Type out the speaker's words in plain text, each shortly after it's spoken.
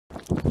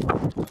Alright,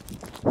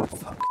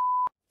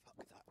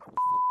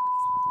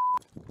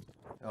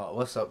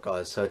 what's up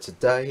guys? So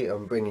today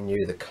I'm bringing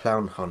you the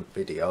clown hunt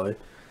video.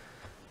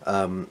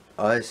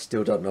 I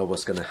still don't know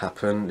what's going to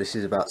happen. This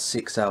is about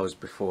 6 hours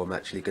before I'm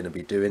actually going to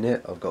be doing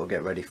it. I've got to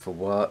get ready for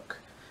work.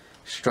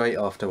 Straight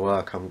after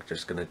work I'm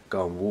just going to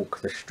go and walk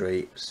the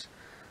streets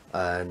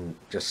and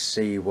just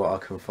see what I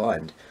can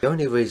find. The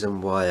only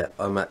reason why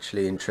I'm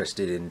actually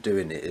interested in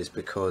doing it is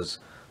because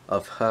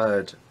I've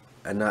heard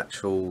an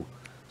actual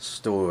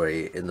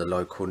story in the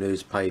local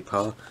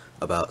newspaper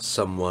about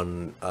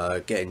someone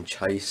getting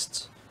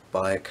chased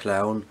by a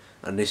clown,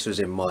 and this was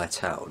in my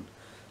town.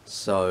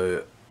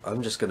 So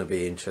I'm just going to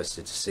be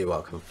interested to see what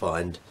I can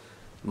find.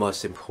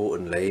 Most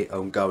importantly,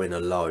 I'm going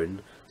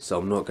alone, so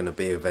I'm not going to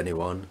be with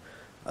anyone.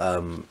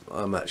 I'm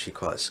actually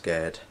quite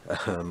scared.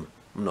 I'm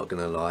not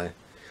going to lie.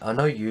 I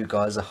know you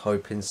guys are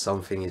hoping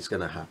something is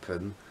going to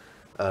happen.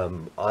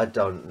 I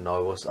don't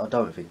know. I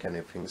don't think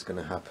anything's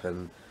going to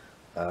happen.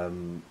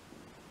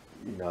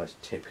 You know, it's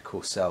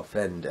typical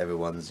Southend.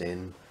 Everyone's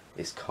in.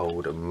 It's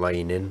cold and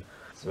raining.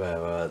 It's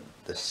where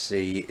the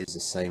sea is the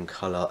same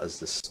colour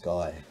as the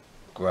sky,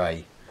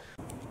 grey.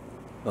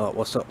 Right,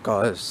 what's up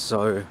guys?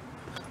 So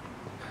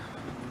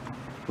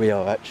we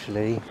are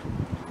actually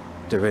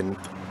doing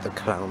the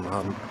clown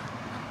hunt.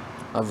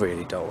 I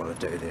really don't want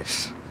to do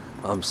this.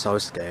 I'm so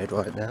scared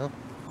right now.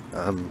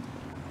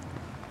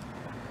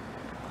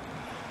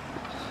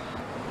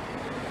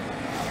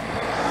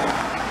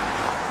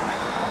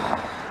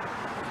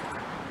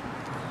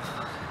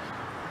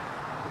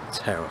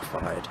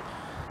 Terrified.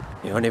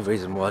 The only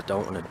reason why I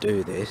don't want to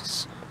do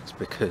this is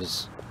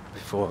because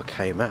before I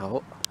came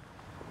out,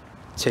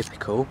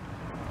 typical,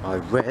 I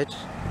read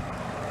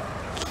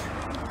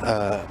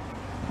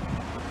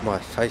my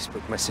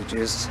Facebook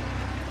messages,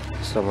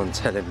 someone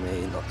telling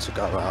me not to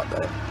go out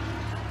there.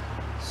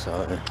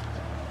 So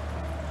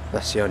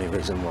that's the only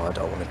reason why I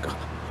don't want to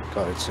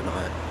go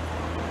tonight.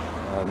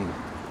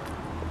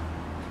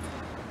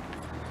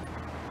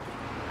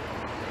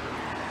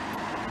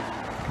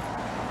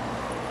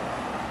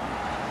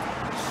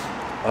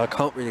 I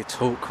can't really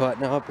talk right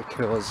now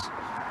because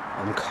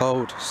I'm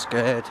cold,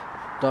 scared,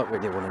 don't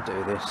really want to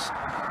do this.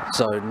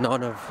 So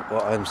none of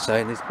what I'm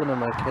saying is going to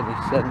make any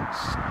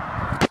sense.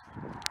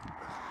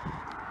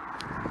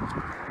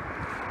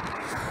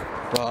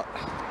 But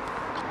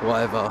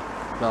whatever,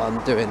 no,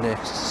 I'm doing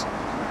this.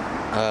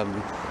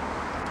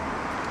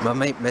 My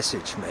mate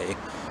messaged me.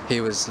 He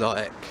was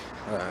like,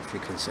 I don't know if you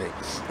can see,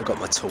 I've got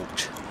my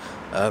torch.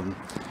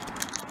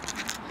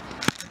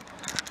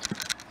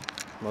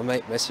 My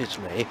mate messaged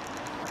me.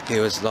 He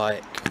was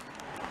like,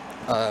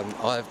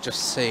 I've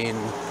just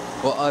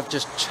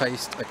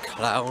chased a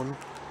clown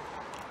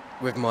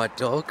with my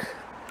dog,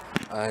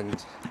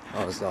 and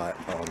I was like,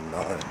 oh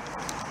no,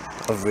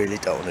 I really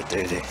don't want to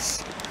do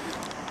this.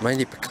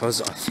 Mainly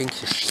because I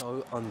think it's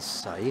so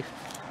unsafe.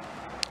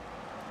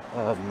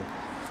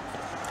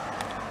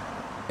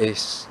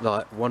 It's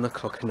like 1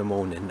 o'clock in the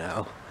morning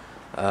now.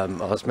 I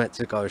was meant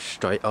to go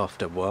straight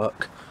after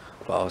work,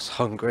 but I was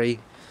hungry,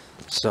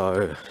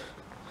 so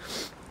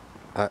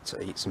I had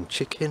to eat some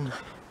chicken.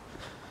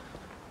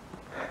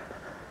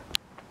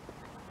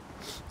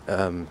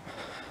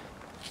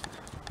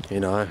 You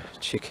know,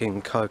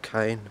 chicken,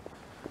 cocaine,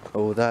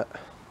 all that.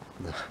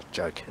 No,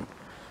 joking.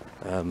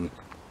 I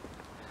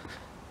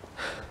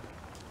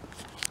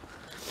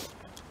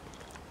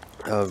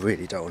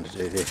really don't want to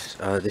do this.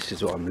 This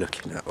is what I'm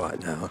looking at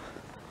right now.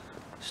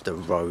 It's the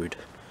road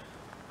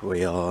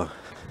we are.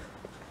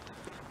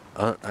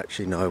 I don't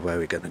actually know where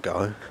we're going to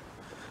go,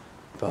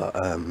 but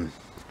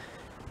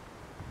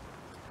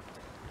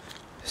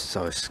it's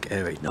so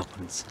scary. No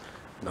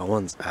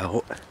one's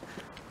out.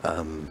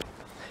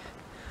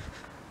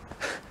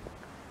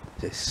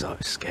 It's so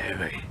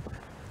scary.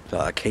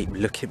 Like, I keep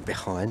looking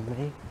behind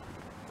me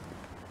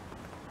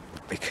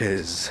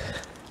because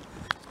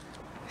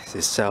this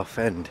is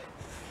Southend.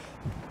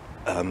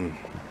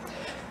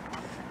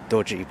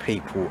 Dodgy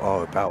people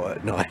are about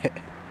at night.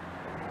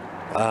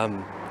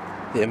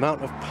 The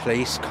amount of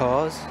police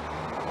cars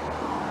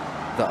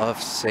that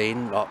I've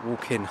seen, like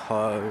walking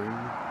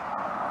home.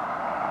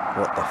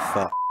 What the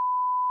fuck?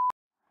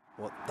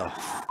 What the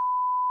f?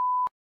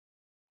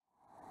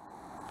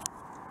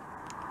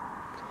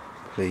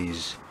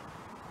 Please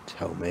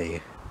tell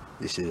me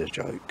this is a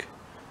joke.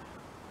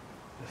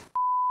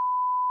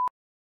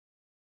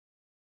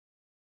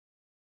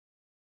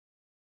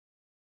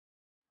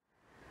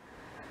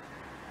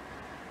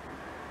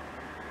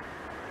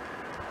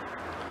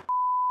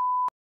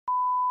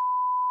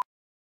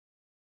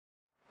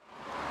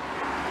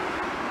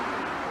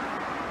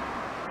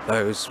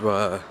 Those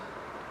were,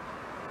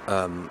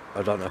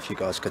 I don't know if you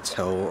guys could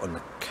tell on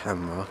the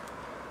camera,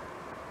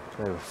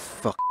 they were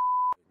fucking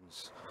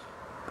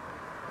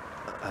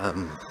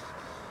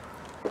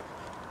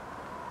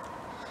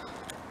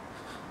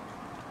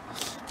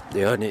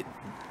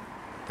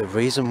the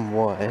reason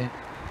why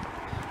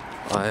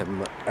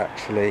I'm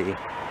actually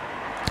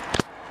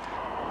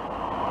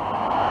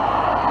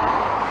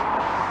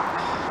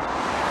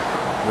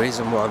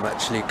reason why I'm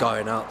actually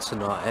going out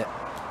tonight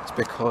is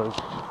because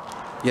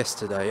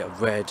yesterday I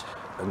read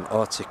an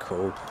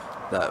article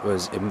that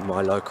was in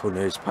my local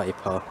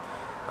newspaper.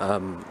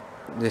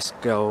 This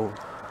girl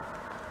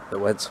that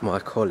went to my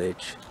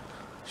college,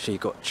 she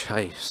got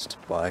chased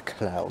by a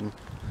clown,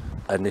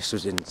 and this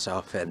was in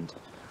Southend.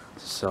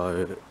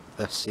 So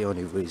that's the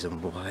only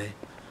reason why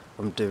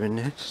I'm doing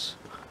this,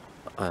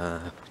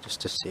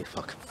 just to see if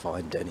I can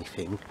find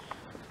anything.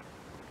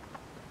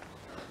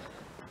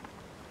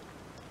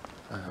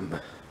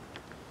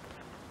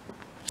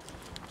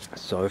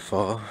 So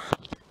far, I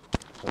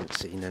haven't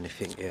seen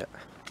anything yet.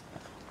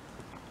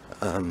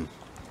 I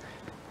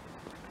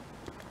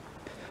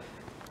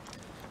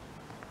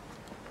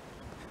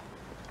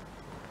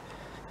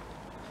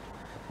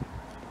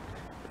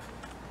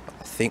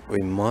think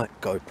we might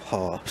go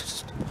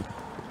past.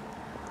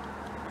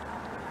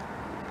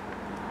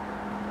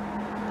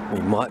 We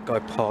might go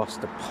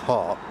past the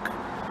park.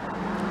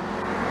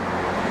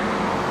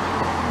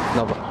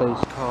 Another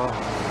police car.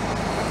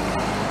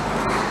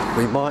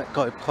 We might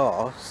go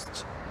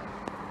past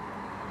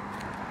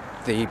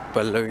the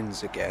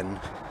balloons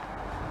again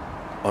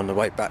on the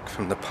way back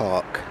from the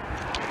park.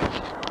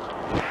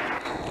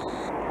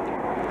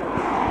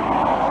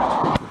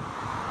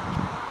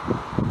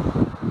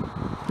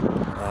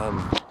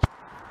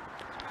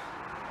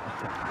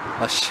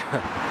 I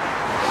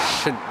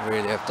shouldn't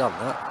really have done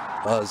that.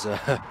 I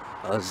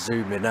was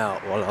zooming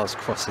out while I was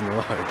crossing the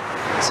road.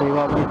 See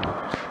what I mean?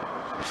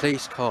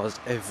 Police cars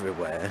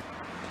everywhere.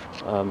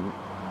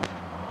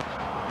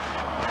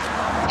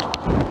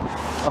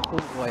 I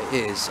think what it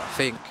is, I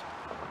think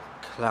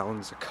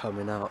clowns are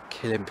coming out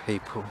killing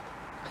people.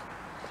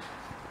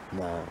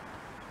 No,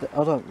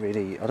 I don't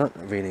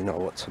really know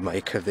what to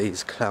make of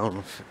these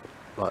clown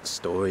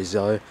stories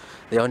though.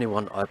 The only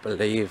one I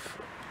believe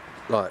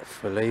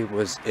fully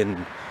was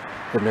in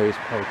the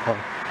newspaper.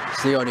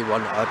 It's the only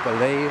one I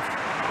believe.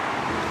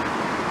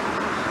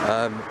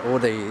 All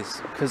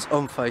these, because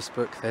on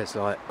Facebook there's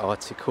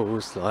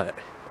articles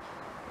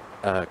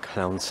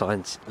clown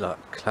sightings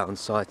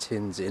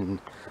in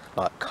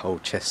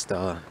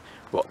Colchester,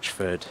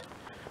 Rochford,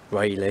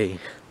 Rayleigh.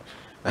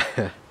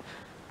 I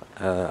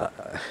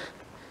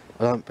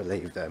don't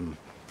believe them,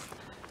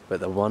 but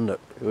the one that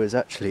was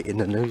actually in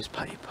the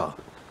newspaper,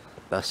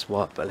 that's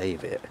why I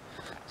believe it.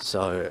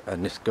 So,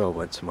 and this girl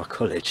went to my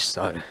college,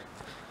 so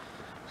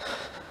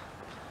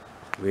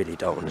really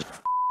don't want to.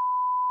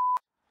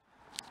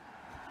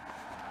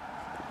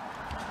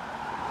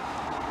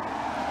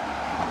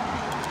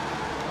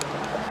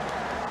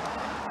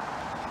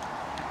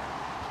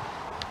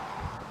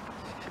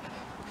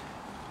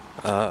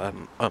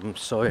 I'm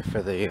sorry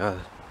for the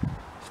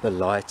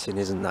lighting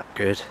isn't that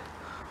good.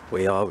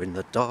 We are in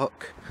the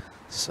dark,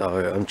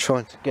 so I'm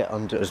trying to get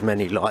under as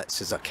many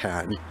lights as I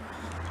can,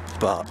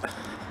 but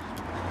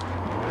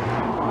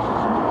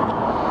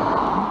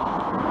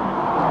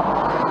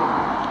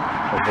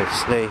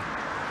obviously we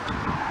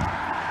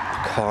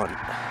can't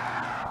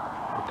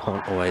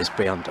always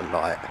be under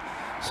light.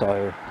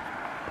 So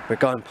we're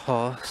going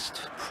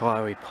past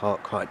Priory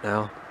Park right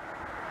now.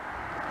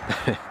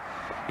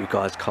 You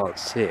guys can't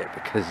see it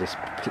because it's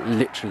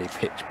literally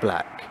pitch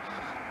black.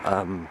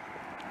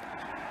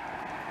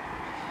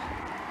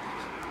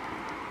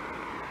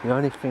 The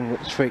only thing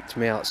that's freaked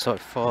me out so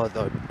far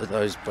though are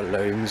those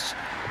balloons.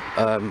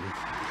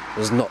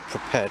 Was not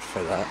prepared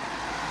for that.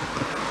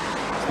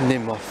 Near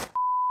my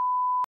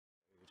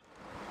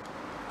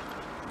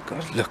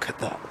God, look at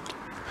that.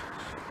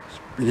 It's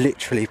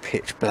literally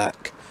pitch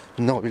black,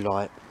 no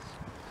light.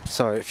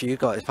 So if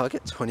I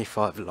get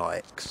 25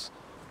 likes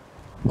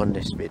on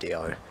this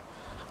video,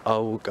 I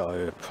will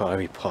go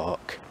Priory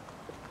Park.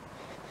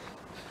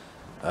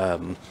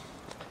 Is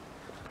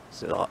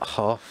it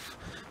I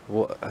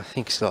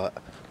think it's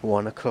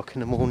 1 o'clock in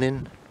the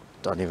morning,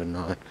 don't even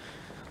know.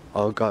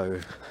 I'll go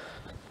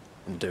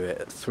and do it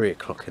at 3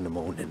 o'clock in the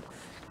morning.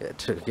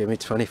 To give me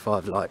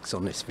 25 likes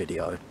on this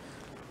video,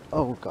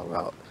 I'll go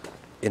out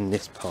in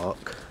this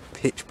park,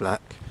 pitch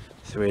black,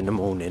 3 in the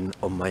morning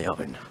on my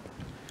own.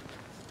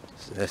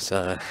 So let's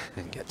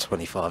get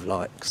 25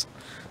 likes.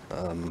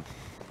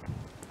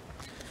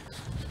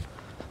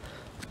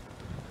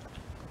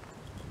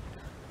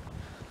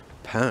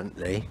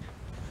 Apparently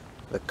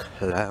the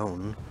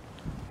clown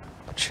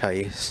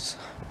chase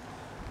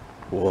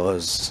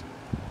was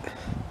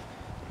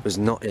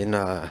not in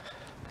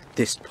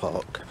this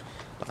park.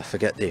 I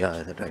forget the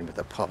name of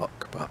the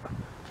park, but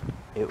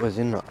it was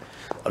in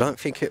I don't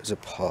think it was a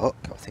park,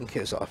 I think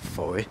it was a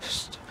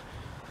forest,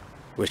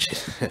 which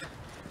is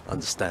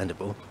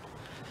understandable,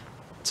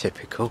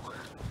 typical.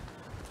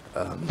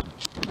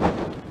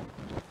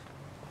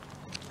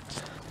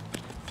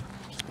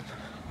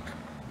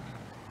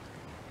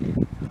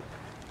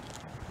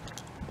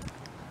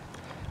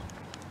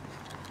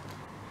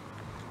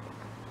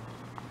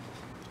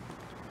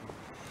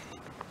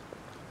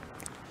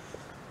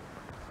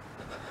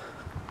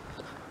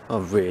 I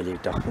really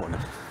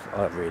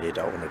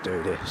don't want to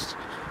do this.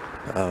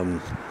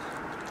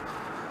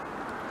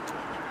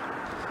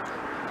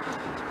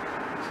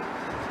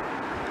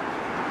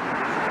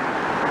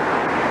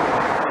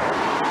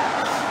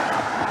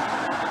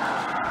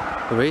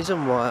 The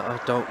reason why I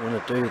don't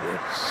want to do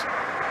this,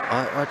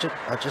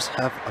 I just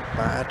have a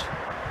bad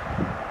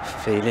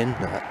feeling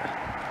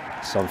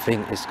that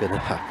something is going to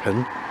happen.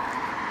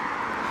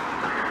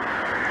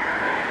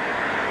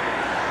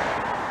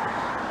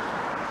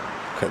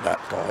 Look at that,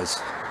 guys.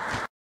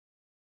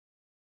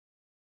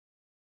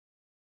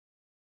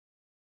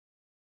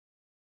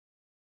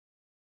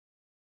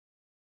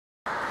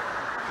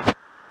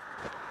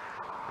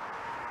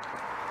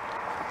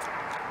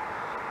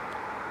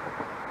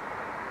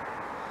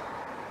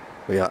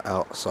 We are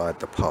outside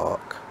the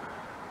park.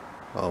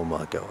 Oh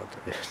my god,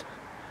 dude.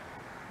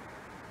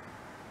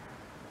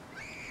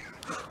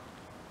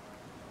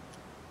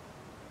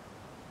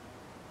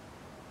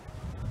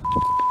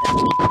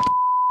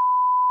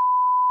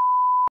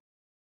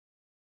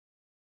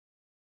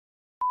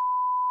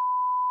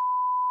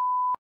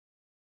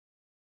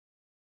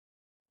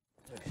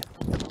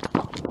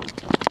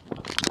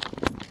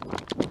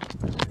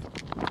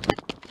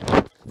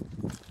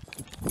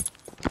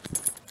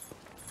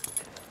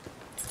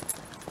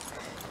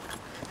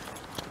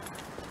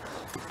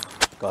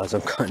 Guys,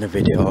 I'm cutting the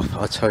video off.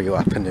 I'll tell you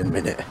what happened in a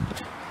minute.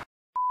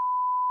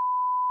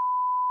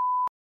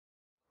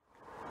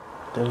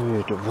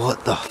 Dude,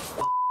 what the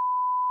f***?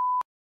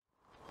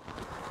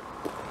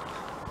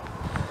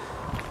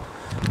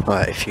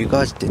 Right, if you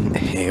guys didn't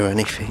hear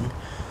anything,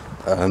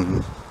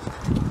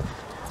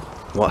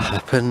 what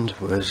happened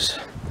was...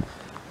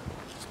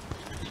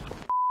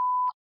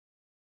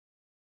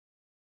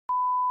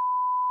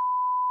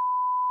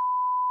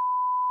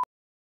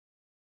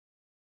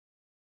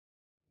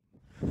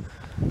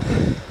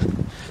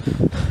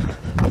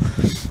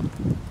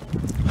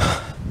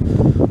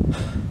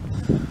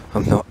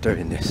 I'm not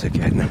doing this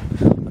again.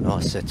 And I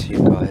said to you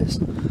guys,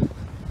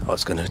 I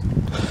was gonna...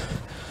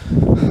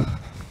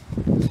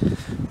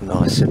 And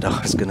I said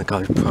I was gonna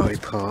go to Prairie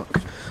Park.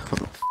 I'm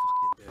not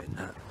fucking doing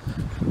that.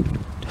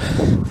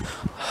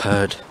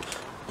 Heard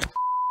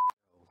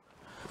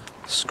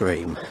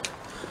scream.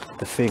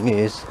 The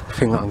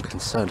thing I'm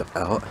concerned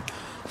about,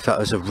 if that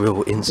was a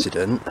real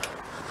incident,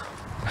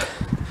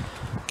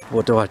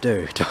 what do? Do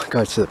I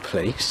go to the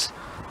police?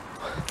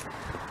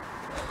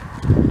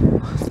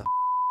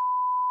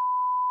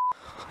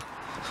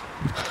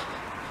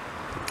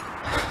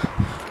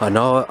 I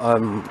know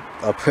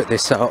I put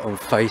this out on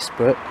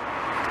Facebook.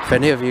 If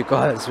any of you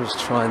guys was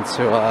trying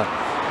to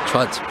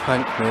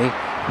prank me,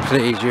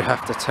 please, you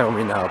have to tell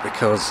me now,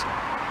 because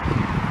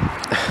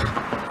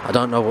I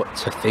don't know what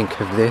to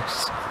think of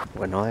this.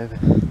 When I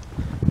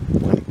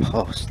went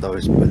past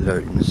those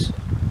balloons,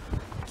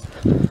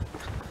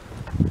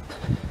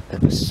 there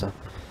was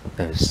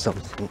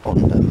something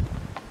on them.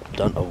 I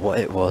don't know what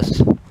it was.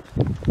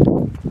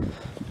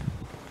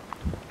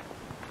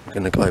 I'm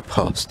gonna go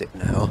past it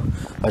now.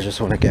 I just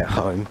want to get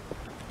home.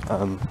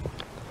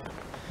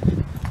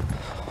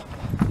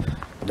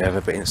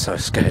 Never been so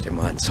scared in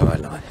my entire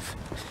life.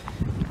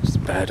 It's a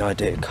bad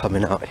idea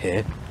coming out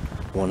here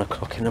 1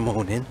 o'clock in the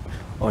morning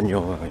on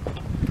your own.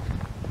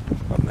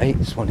 My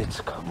mates wanted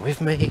to come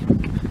with me.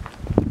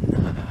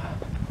 Nah.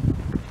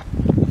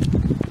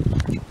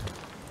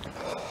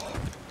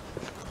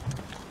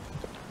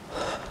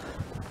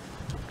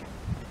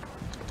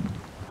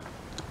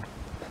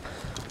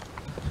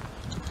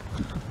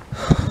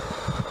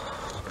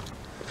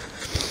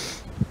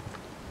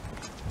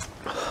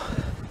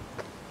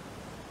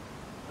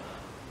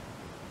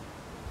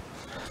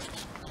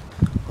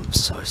 I'm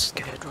so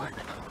scared right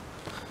now.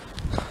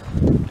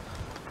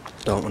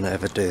 Don't want to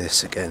ever do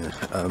this again.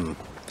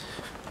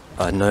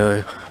 I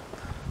know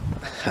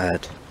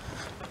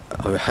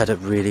I had a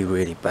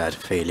really bad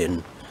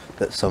feeling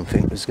that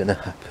something was going to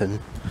happen,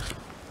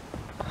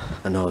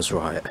 and I was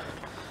right.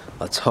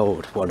 I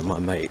told one of my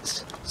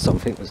mates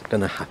something was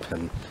going to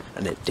happen,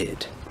 and it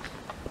did.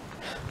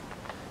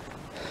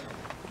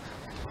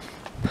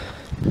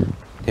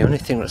 The only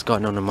thing that's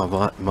going on in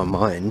my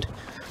mind,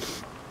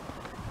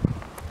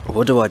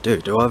 what do?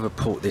 Do I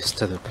report this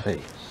to the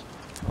police?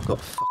 I've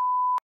got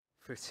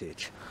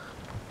footage.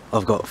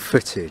 I've got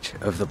footage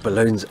of the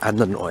balloons and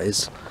the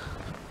noise.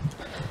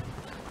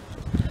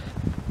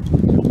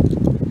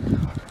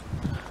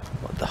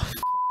 What the f***?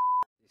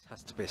 This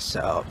has to be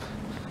set up.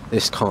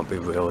 This can't be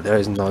real. There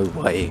is no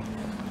way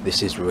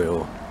this is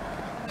real.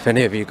 If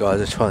any of you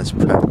guys are trying to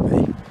prank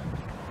me,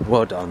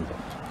 well done.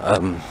 I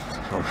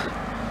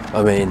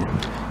mean,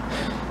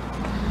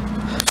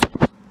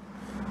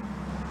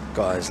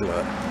 guys,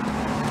 look.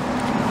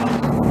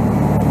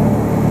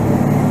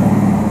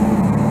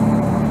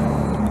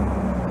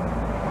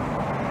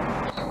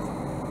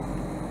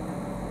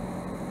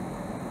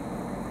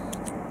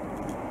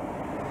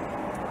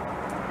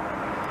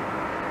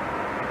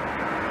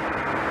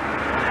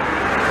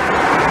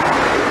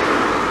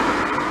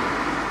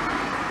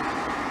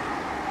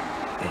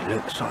 It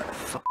looks like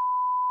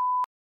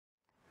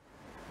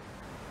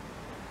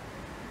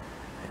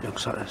it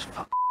looks like there's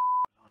blood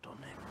on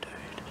it,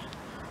 dude.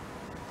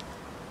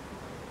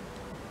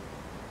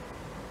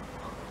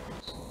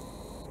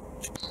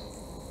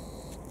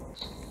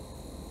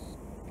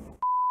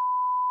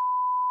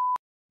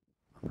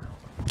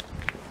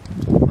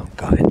 I'm out.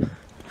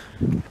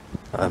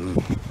 Um,